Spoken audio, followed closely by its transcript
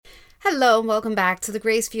Hello and welcome back to the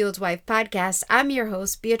Grace Fueled Wife podcast. I'm your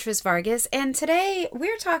host, Beatrice Vargas, and today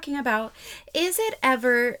we're talking about, is it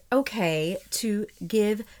ever okay to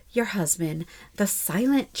give your husband the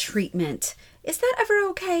silent treatment? Is that ever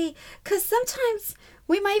okay? Because sometimes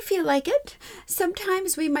we might feel like it.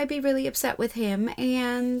 Sometimes we might be really upset with him,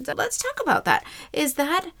 and let's talk about that. Is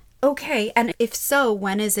that okay? And if so,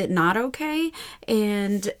 when is it not okay?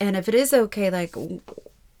 And if it is okay,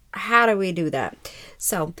 how do we do that?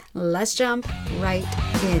 So let's jump right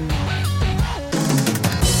in.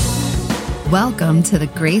 Welcome to the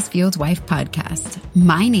Grace Fueled Wife podcast.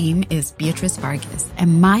 My name is Beatrice Vargas,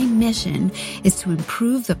 and my mission is to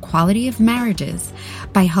improve the quality of marriages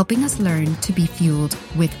by helping us learn to be fueled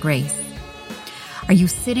with grace. Are you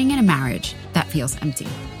sitting in a marriage that feels empty?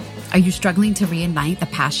 Are you struggling to reignite the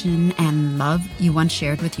passion and love you once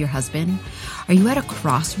shared with your husband? Are you at a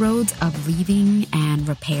crossroads of leaving and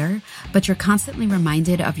repair, but you're constantly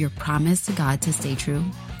reminded of your promise to God to stay true?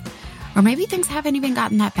 Or maybe things haven't even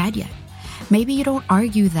gotten that bad yet. Maybe you don't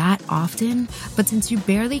argue that often, but since you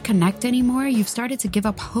barely connect anymore, you've started to give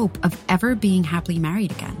up hope of ever being happily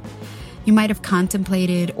married again. You might have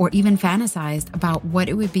contemplated or even fantasized about what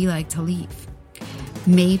it would be like to leave.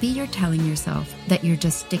 Maybe you're telling yourself that you're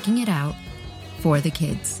just sticking it out for the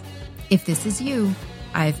kids. If this is you,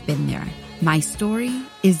 I've been there. My story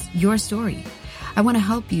is your story. I want to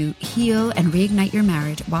help you heal and reignite your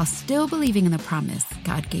marriage while still believing in the promise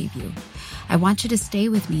God gave you. I want you to stay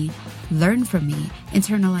with me, learn from me,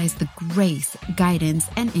 internalize the grace, guidance,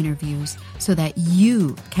 and interviews so that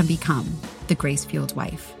you can become the grace-fueled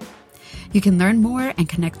wife. You can learn more and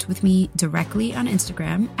connect with me directly on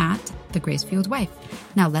Instagram at The Grace Fueled Wife.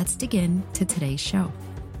 Now let's dig into today's show.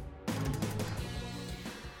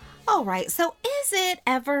 All right, so is it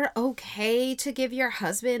ever okay to give your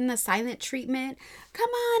husband the silent treatment? Come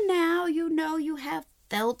on now, you know you have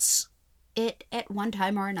felt it at one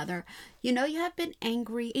time or another. You know you have been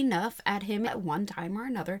angry enough at him at one time or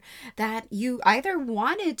another that you either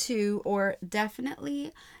wanted to or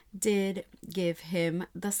definitely did give him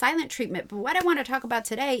the silent treatment. But what I want to talk about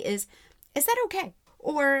today is that okay?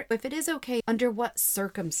 Or if it is okay, under what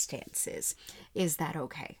circumstances is that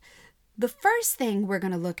okay? The first thing we're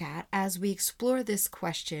going to look at as we explore this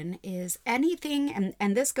question is anything,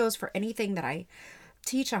 and this goes for anything that I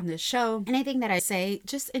teach on this show, anything that I say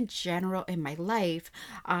just in general in my life,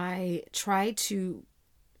 I try to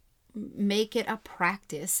make it a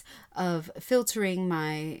practice of filtering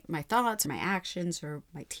my thoughts, my actions, or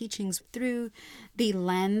my teachings through the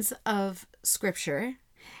lens of Scripture,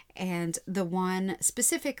 and the one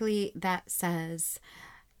specifically that says,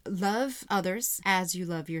 love others as you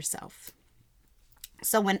love yourself.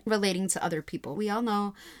 So when relating to other people, we all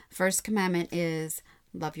know first commandment is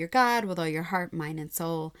love your God with all your heart, mind, and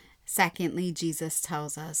soul. Secondly, Jesus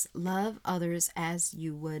tells us, love others as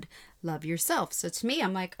you would love yourself. So to me,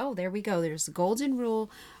 I'm like, oh, there we go. There's the golden rule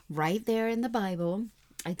right there in the Bible.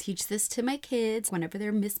 I teach this to my kids whenever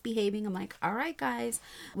they're misbehaving. I'm like, all right, guys,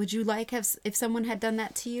 would you like if someone had done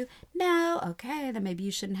that to you? No. Okay, then maybe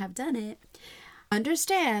you shouldn't have done it.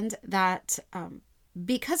 Understand that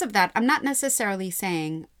because of that, I'm not necessarily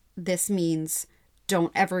saying this means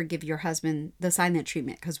don't ever give your husband the silent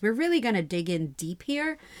treatment, because we're really going to dig in deep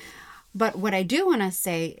here. But what I do want to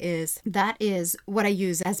say is that is what I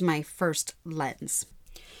use as my first lens.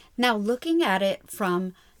 Now, looking at it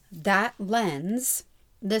from that lens,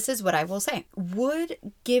 this is what I will say. Would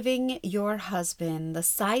giving your husband the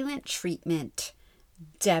silent treatment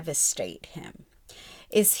devastate him?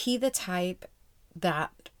 Is he the type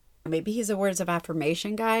that maybe he's a words of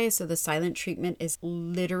affirmation guy, so the silent treatment is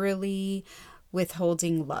literally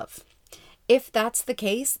withholding love? If that's the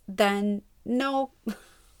case, then no.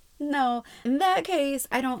 No. In that case,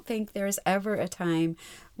 I don't think there's ever a time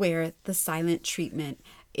where the silent treatment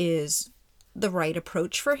is the right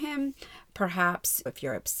approach for him. Perhaps if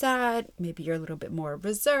you're upset, maybe you're a little bit more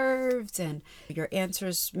reserved and your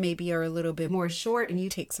answers maybe are a little bit more short, and you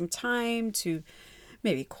take some time to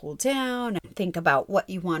maybe cool down and think about what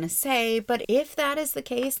you want to say. But if that is the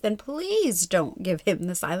case, then please don't give him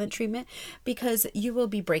the silent treatment, because you will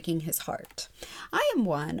be breaking his heart. I am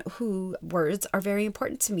one who words are very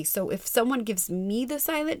important to me. So if someone gives me the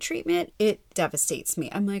silent treatment, it devastates me.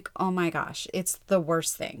 I'm like, oh my gosh, it's the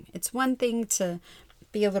worst thing. It's one thing to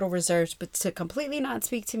be a little reserved, but to completely not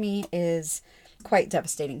speak to me is quite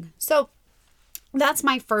devastating. So that's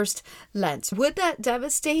my first lens. Would that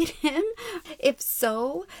devastate him? If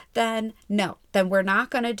so, then no. Then we're not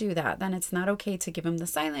going to do that. Then it's not okay to give him the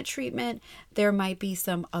silent treatment. There might be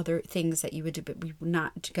some other things that you would do, but we're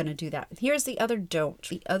not going to do that. Here's the other don't.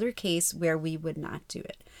 The other case where we would not do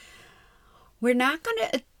it. We're not going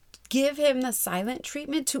to give him the silent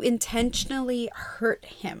treatment to intentionally hurt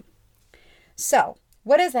him. So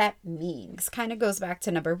what does that mean? This kind of goes back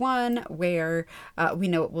to number one, where we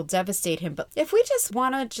know it will devastate him. But if we just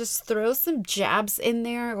want to just throw some jabs in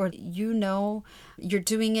there, or you're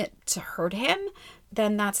doing it to hurt him,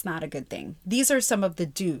 then that's not a good thing. These are some of the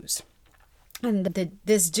do's. And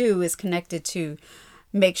this do is connected to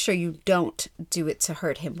make sure you don't do it to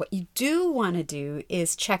hurt him. What you do want to do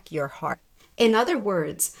is check your heart. In other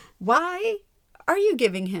words, why are you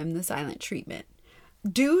giving him the silent treatment?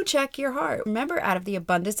 Do check your heart. Remember, out of the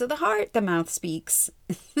abundance of the heart, the mouth speaks.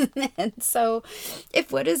 And so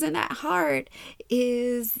if what is in that heart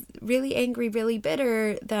is really angry, really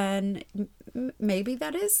bitter, then maybe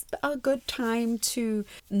that is a good time to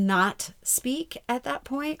not speak at that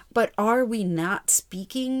point. But are we not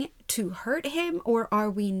speaking to hurt him, or are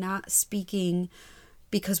we not speaking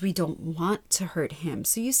because we don't want to hurt him?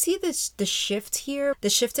 So you see the shift here, the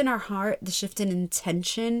shift in our heart, the shift in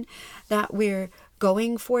intention that we're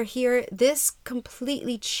going for here. This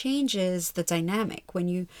completely changes the dynamic. When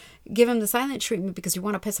you give him the silent treatment because you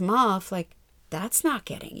want to piss him off, like, that's not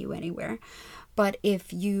getting you anywhere. But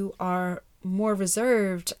if you are more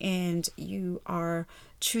reserved and you are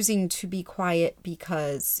choosing to be quiet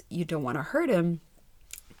because you don't want to hurt him,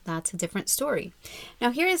 that's a different story.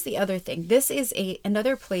 Now, here is the other thing. This is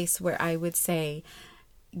another place where I would say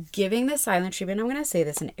giving the silent treatment, I'm going to say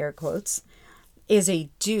this in air quotes, is a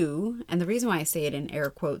do. And the reason why I say it in air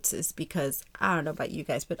quotes is because I don't know about you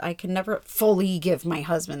guys, but I can never fully give my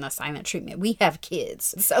husband the silent treatment. We have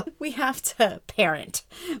kids, so we have to parent.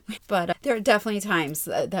 But there are definitely times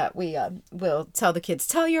that we will tell the kids,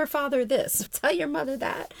 tell your father this, tell your mother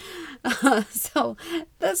that. So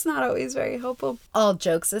that's not always very helpful. All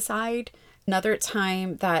jokes aside, another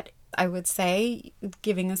time that I would say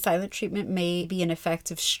giving a silent treatment may be an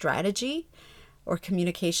effective strategy or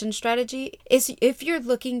communication strategy is if you're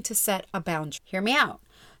looking to set a boundary. Hear me out.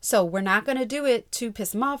 So we're not going to do it to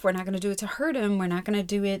piss him off. We're not going to do it to hurt him. We're not going to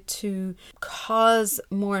do it to cause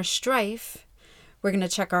more strife. We're going to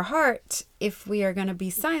check our heart. If we are going to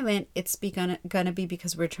be silent, it's going to be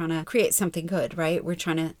because we're trying to create something good, right? We're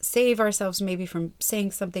trying to save ourselves maybe from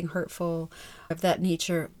saying something hurtful of that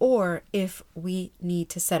nature, or if we need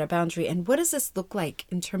to set a boundary. And what does this look like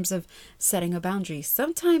in terms of setting a boundary?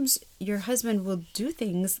 Sometimes your husband will do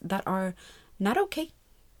things that are not okay.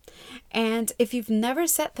 And if you've never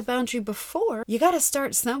set the boundary before, you got to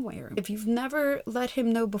start somewhere. If you've never let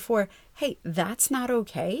him know before, hey, that's not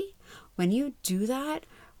okay. When you do that,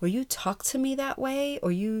 or you talk to me that way,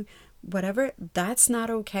 or you whatever, that's not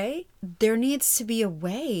okay. There needs to be a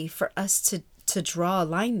way for us to draw a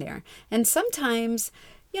line there. And sometimes,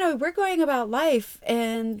 we're going about life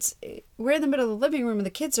and we're in the middle of the living room and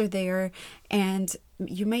the kids are there, and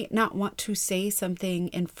you might not want to say something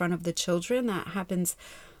in front of the children. That happens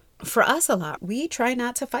for us a lot. We try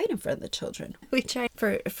not to fight in front of the children. We try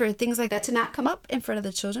for things like that to not come up in front of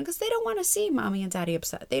the children because they don't want to see mommy and daddy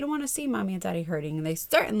upset. They don't want to see mommy and daddy hurting.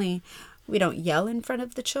 And we don't yell in front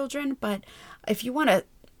of the children. But if you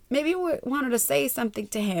maybe we wanted to say something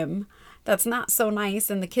to him that's not so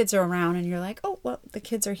nice and the kids are around and you're like, oh, well, the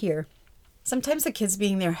kids are here. Sometimes the kids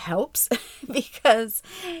being there helps because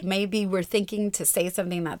maybe we're thinking to say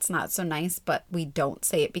something that's not so nice, but we don't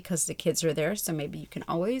say it because the kids are there. So maybe you can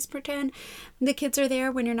always pretend the kids are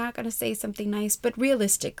there when you're not going to say something nice. But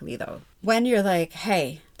realistically, though, when you're like,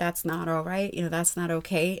 hey, that's not all right, that's not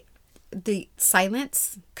okay, the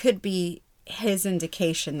silence could be his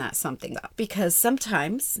indication that something's up. Because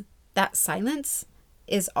sometimes that silence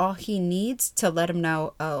is all he needs to let him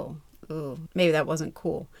know, ooh, maybe that wasn't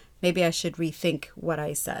cool. Maybe I should rethink what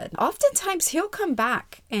I said. Oftentimes he'll come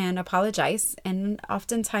back and apologize. And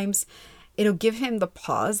oftentimes it'll give him the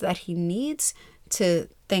pause that he needs to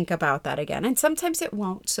think about that again. And sometimes it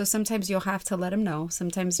won't. So sometimes you'll have to let him know.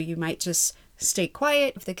 Sometimes you might just stay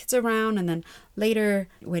quiet if the kid's around. And then later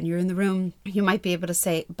when you're in the room, you might be able to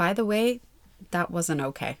say, by the way, that wasn't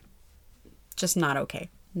okay. Just not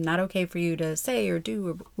okay. Not okay for you to say or do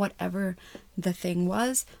or whatever the thing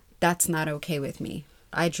was. That's not okay with me.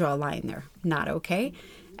 I draw a line there. Not okay.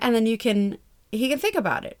 And then he can think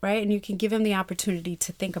about it, right? And you can give him the opportunity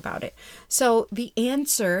to think about it. So the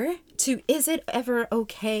answer to, is it ever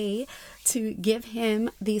okay to give him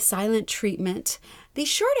the silent treatment? The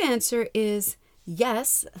short answer is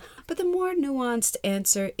yes, but the more nuanced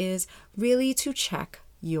answer is really to check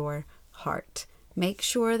your heart. Make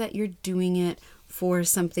sure that you're doing it for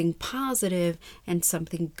something positive and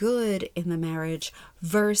something good in the marriage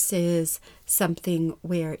versus something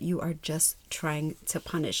where you are just trying to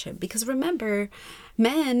punish him. Because remember,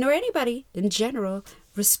 men or anybody in general,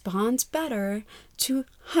 respond better to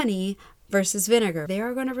honey versus vinegar. They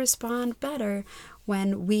are going to respond better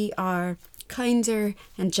when we are kinder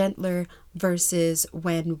and gentler versus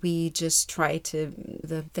when we just try to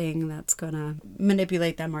the thing that's going to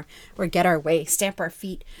manipulate them or get our way, stamp our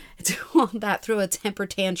feet, do all that, throw a temper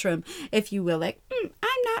tantrum, if you will, like, I'm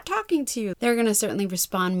not talking to you. They're going to certainly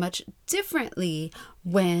respond much differently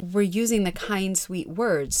when we're using the kind, sweet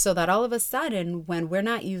words, so that all of a sudden, when we're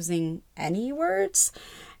not using any words,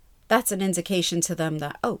 that's an indication to them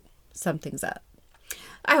that, oh, something's up.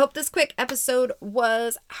 I hope this quick episode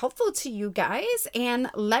was helpful to you guys,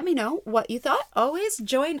 and let me know what you thought. Always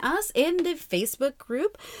join us in the Facebook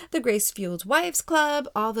group, the Grace Fueled Wives Club.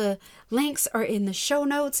 All the links are in the show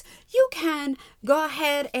notes. You can go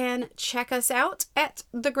ahead and check us out at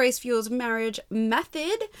the Grace Fueled Marriage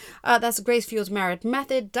Method. That's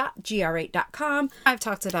gracefueledmarriagemethod.gr8.com. I've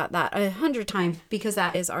talked about that 100 times because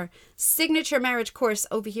that is our signature marriage course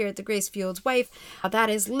over here at the Grace Fueled Wife.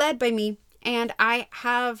 That is led by me. And I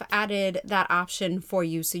have added that option for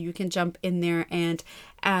you so you can jump in there and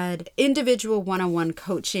add individual one-on-one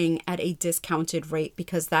coaching at a discounted rate,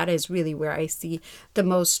 because that is really where I see the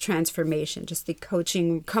most transformation, just the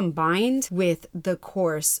coaching combined with the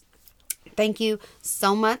course. Thank you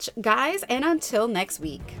so much, guys, and until next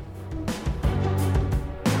week.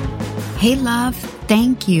 Hey, love,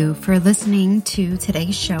 thank you for listening to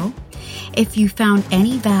today's show. If you found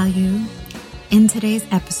any value in today's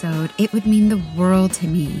episode, it would mean the world to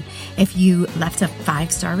me if you left a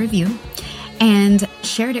 5-star review and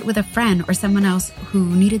shared it with a friend or someone else who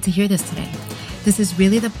needed to hear this today. This is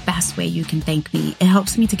really the best way you can thank me. It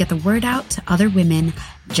helps me to get the word out to other women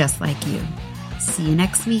just like you. See you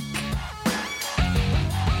next week.